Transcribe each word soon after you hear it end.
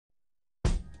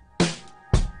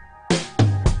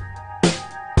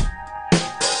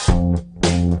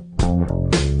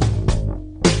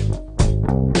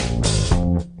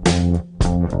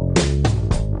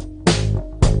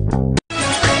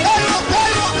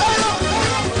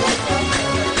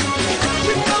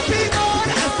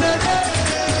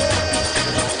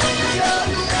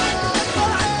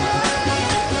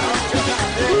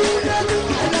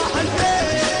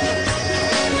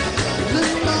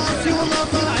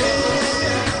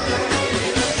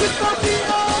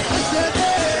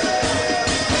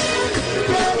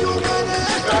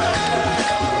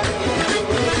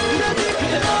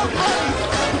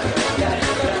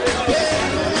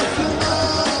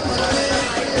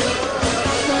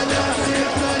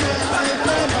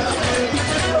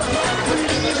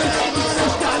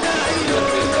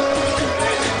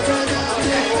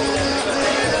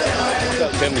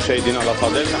بخير مشاهدينا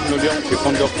الافاضل، نحن اليوم في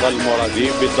فندق المرادي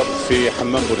بالضبط في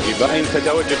حمام بورقيبه، اين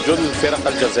تتواجد جل الفرق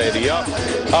الجزائريه.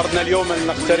 اردنا اليوم ان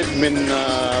نقترب من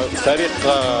فريق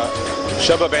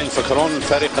شباب عين الفكرون،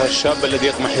 الفريق الشاب الذي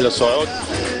يطمح الى الصعود،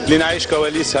 لنعيش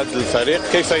كواليس هذا الفريق،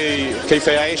 كيف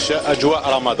يعيش اجواء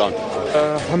رمضان.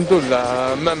 الحمد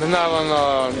لله، مام هنا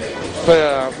رانا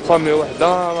في فامي وحده،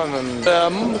 رانا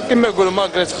كما يقولوا ما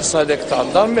قريت خص هذاك تاع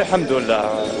الدار، مي الحمد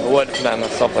لله والف معنا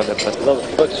الصفا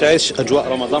لاباس. تعيش اجواء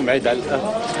رمضان بعيد على الاهل؟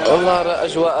 والله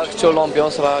اجواء كتو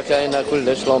لومبيونس راه كاينه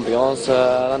كلش لومبيونس،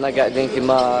 رانا قاعدين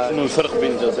كيما. شنو الفرق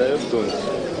بين الجزائر وتونس؟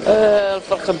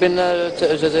 الفرق بين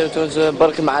الجزائر وتونس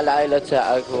برك مع العائله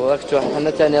تاعك، وقتو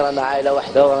حنا ثاني رانا عائله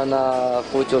واحده ورانا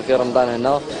فوتو في رمضان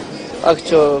هنا.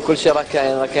 اكتو كل شيء راه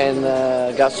كاين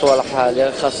كاع الصوالح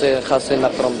اللي خاصين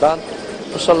في رمضان،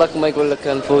 ان شاء الله كما يقول لك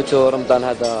نفوتوا رمضان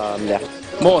هذا مليح.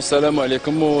 السلام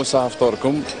عليكم وصحة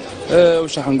فطوركم.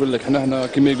 واش راح نقول لك، حنا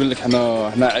كما يقول لك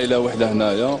حنا عائله واحده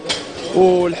هنايا،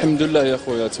 والحمد لله يا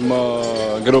خويا تما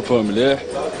جروب مليح،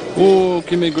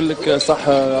 وكما يقول لك صح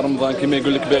رمضان كما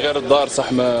يقول لك بغير الدار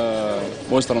صح ما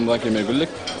موش رمضان كما يقول لك،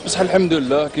 بصح الحمد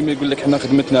لله كما يقول لك حنا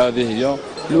خدمتنا هذه هي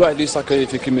الواحد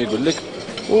يساكريفي كما يقول لك،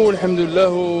 والحمد لله.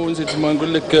 ونزيد تما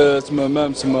نقول لك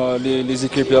تما تما لي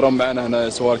زيكيب اللي راهم معنا هنا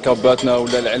سواء كاباتنا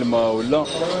ولا العلمه ولا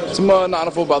تما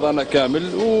نعرفوا بعضنا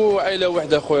كامل، وعائله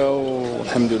واحده خويا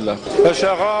والحمد لله.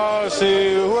 الشغا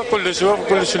هو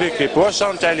كلش ليكيب، هو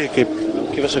الشغل تاع ليكيب.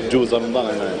 كيفاش تجوز رمضان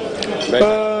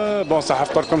هنا؟ بون صحة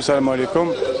فطوركم، السلام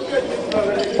عليكم.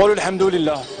 قولوا الحمد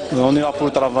لله، اوني لا بور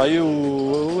ترافاي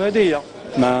وهذه هي.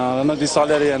 ما انا دي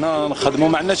سالاري هنا نخدموا،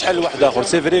 ما عندناش حل واحد اخر.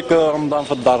 سي فريك رمضان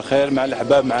في الدار خير مع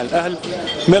الاحباب مع الاهل،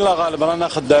 مي لا غالب رانا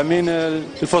خدامين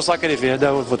الفو ساكريفي، هذا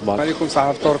هو الفوتبال. عليكم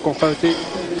صحة فطوركم خوتي.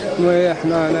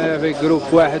 حنا هنايا في جروب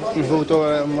واحد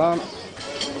نفوتوا رمضان،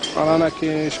 رانا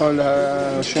كي شغل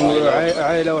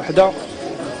عائلة وحدة،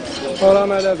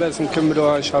 ورانا لاباس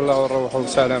نكملوها ان شاء الله ونروحوا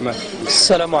بسلامة.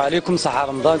 السلام عليكم، صحة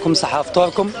رمضانكم، صحة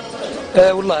فطوركم.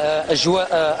 والله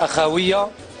اجواء اخوية،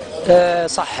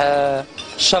 صح.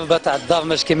 الشربة تاع الدار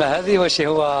مش كيما هذه، واش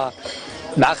هو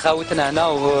مع خاوتنا هنا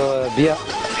وبيا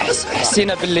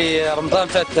حسينا باللي رمضان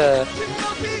فات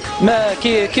ما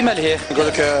كيما لهيه. نقول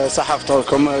لك صحة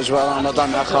فطوركم، اجواء رمضان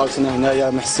مع خاوتنا هنايا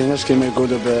ما حسيناش كيما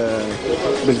يقولوا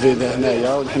بالفيدا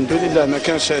هنايا، والحمد لله ما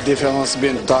كانش ديفيرونس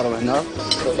بين الدار وهنا.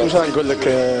 واش نقول لك،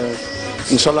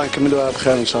 ان شاء الله نكملوها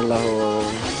بخير ان شاء الله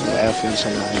والعافيه ان شاء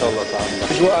الله. ان شاء الله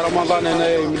تعالى. اجواء رمضان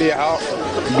هنايا مليحه،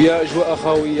 بيا اجواء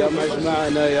اخويه مع جماعه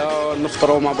هنايا،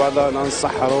 نفطروا مع بعضنا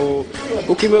نسحروا،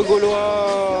 وكما يقولوا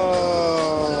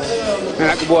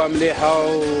نعقبوها مليحه،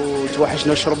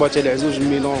 وتوحشنا الشربه تاع العزوز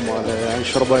مي نورمال، يعني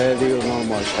الشربه هذه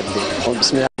نورمال شحال.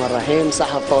 بسم الله الرحمن الرحيم،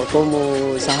 صحة فطوركم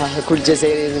وصحة كل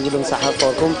الجزائريين، نقول لهم صحة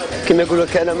فطوركم. كما يقولوا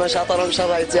كان ما شاطرهمش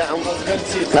الراي تاعهم،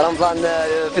 رمضان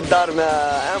في الدار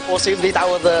ما امبوسيبل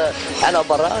يتعوض على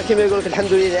برا. كما يقولوا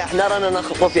الحمد لله احنا رانا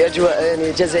نخلقوا في اجواء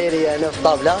يعني جزائريه هنا في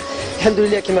الطابله، الحمد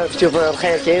لله كما تشوف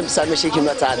الخير كاين، بصح ماشي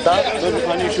كما تاع الدار.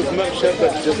 راني نشوف مام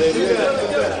شابات الجزائريين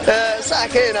صح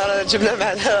كاين، رانا جبنا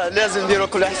معنا لازم نديروا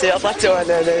كل احتياطات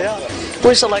هنايا،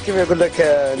 وان شاء الله كما يقول لك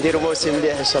نديروا موسم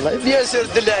مليح ان شاء الله. بيان سور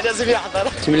الدلاع لازم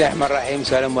يحضر. بسم الله الرحمن الرحيم،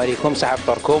 السلام عليكم، صحة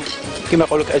فطوركم. كما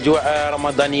يقول لك اجواء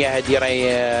رمضانيه هذه راهي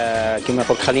كما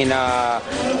يقول لك خلينا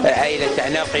عائله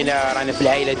تاعنا، لقينا رانا في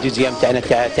العائله الجزئيه تاعنا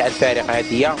تاع الفريق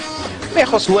هذه، ما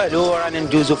يخص والو، رانا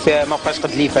ندوزو في ما بقاش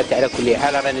قد اللي فات. على كل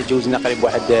حال رانا جوزنا قريب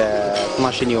واحد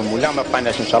 12 يوم ولا ما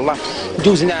بقيناش ان شاء الله،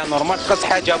 جوزنا نورمال. خاص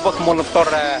حاجه بك مول الفطور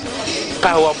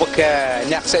قهوه بك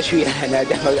ناقصه شويه.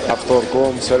 انا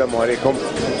فطوركم، السلام عليكم.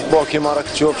 بون كيما راك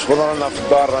تشوف شغل رانا في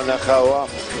الدار، رانا خاوه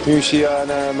يمشي.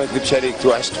 انا ما نكذبش عليك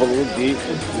توحشت في ولدي،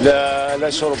 لا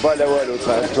شربه لا والو،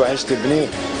 توحشت بني.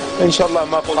 ان شاء الله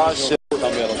ما بقاش.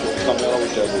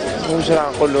 واش راح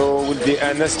نقول له ولدي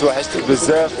انس، توحشت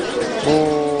بزاف.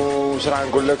 واش راح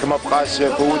نقول لك، ما بقاش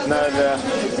فوتنا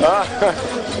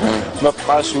ما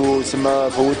بقاش وسما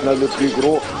فوتنا لو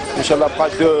بيغرو. ان شاء الله بقى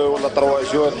 2 ولا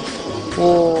 3 جور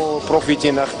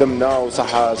وبروفيتينا خدمنا.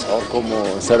 وصحة سحوركم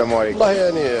والسلام عليكم. والله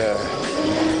يعني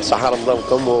صحة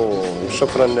رمضانكم،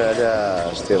 وشكرا على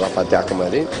الاستضافة تاعكم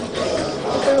هذه.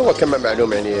 وكما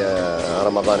معلوم يعني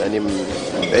رمضان يعني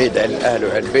بعيد على الاهل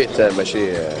وعلى البيت،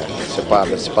 ماشي سي با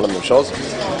لا ميم شوز،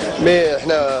 مي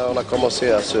حنا اون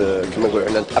كومونسي كما نقولوا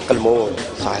حنا نتاقلموا.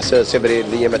 صح سي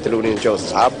الايامات الاولين جاو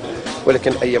صعاب،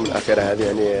 ولكن الايام الاخيره هذه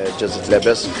يعني جازت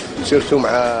لاباس، سيرتو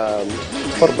مع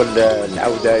قرب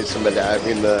العوده يسمى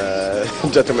اللاعبين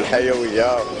جاتهم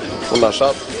الحيويه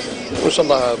والنشاط. وان شاء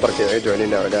الله برك يعيدوا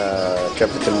علينا وعلى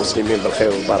كافه المسلمين بالخير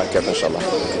والبركه ان شاء الله.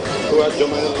 واحد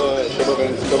جماهير الشباب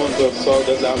الفكرون تصاعد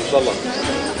هذا العام ان شاء الله.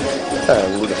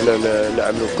 نقول احنا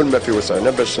نعملوا كل ما في وسعنا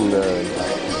باش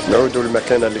نعودوا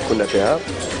للمكانه اللي كنا فيها.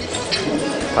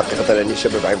 حقيقه يعني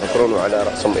شباب عين الفكرون وعلى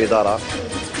راسهم اداره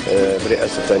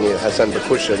برئاسه يعني حسن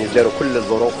بكوش يعني داروا كل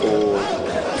الظروف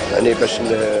يعني باش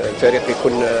الفريق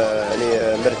يكون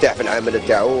يعني مرتاح في العمل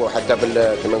تاعو وحتى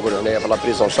كما نقولوا هنايا في لا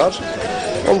بريزون شارج.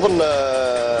 ونظن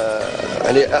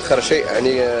يعني اخر شيء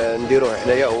يعني نديروه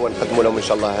حنايا هو نقدموا لهم ان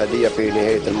شاء الله هديه في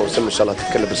نهايه الموسم ان شاء الله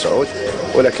تتكلف بالصعود،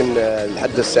 ولكن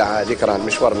لحد الساعه هذيك راه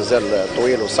المشوار مازال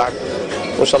طويل وصعب،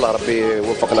 وان شاء الله ربي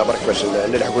يوفقنا برك باش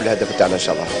نلحقوا الهدف تاعنا ان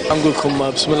شاء الله. نقول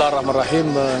لكم بسم الله الرحمن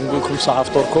الرحيم، نقول لكم صحه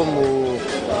فطوركم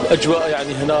واجواء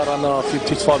يعني هنا رانا في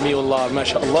بتيت فامي والله ما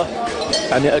شاء الله،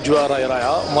 يعني اجواء راهي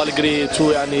رائعه مالغري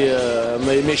تو يعني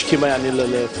ماشي كيما يعني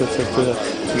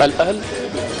مع الاهل.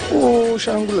 وش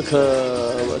نقول لك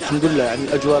الحمد لله يعني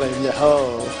الاجواء راهي مليحه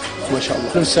ما شاء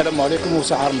الله. السلام عليكم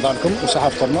وصحه رمضانكم وصحه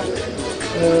فطورنا.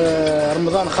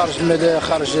 رمضان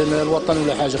خارج الوطن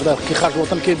ولا حاجه غير كي خارج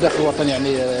الوطن كي داخل الوطن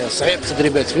يعني صعيب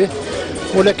التدريبات فيه،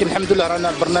 ولكن الحمد لله رانا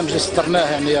البرنامج اللي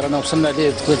سطرناه يعني رانا وصلنا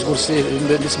ليه تقول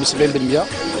بنسبه 70%،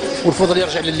 والفضل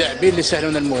يرجع للاعبين اللي سهلوا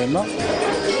لنا المهمه.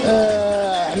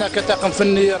 احنا كطاقم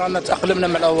فني رانا تاقلمنا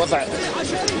مع الوضع،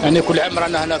 يعني كل عام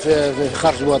رانا هنا في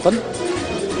خارج الوطن،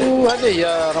 وهذه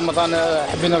هي رمضان.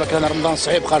 حبينا لك انا رمضان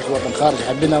صعيب خارج الوطن، خارج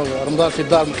حبينا رمضان في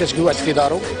الدار ما كانش كل واحد في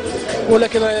داره،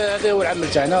 ولكن هذا هو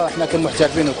العمل تاعنا احنا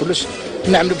كمحترفين وكلش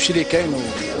نعملوا بالشيء اللي كاين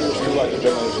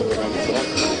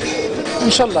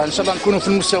ان شاء الله نكونوا في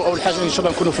المستوى. اول حاجه ان شاء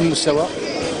الله نكونوا في المستوى،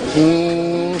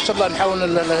 وان شاء الله نحاول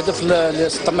الهدف اللي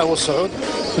سطرناه هو الصعود،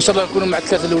 ان شاء الله نكونوا مع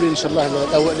الثلاثه الاولين ان شاء الله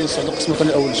الاوائلين القسم الوطني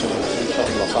الاول ان شاء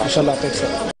الله. ان شاء الله يعطيك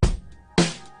الصحه.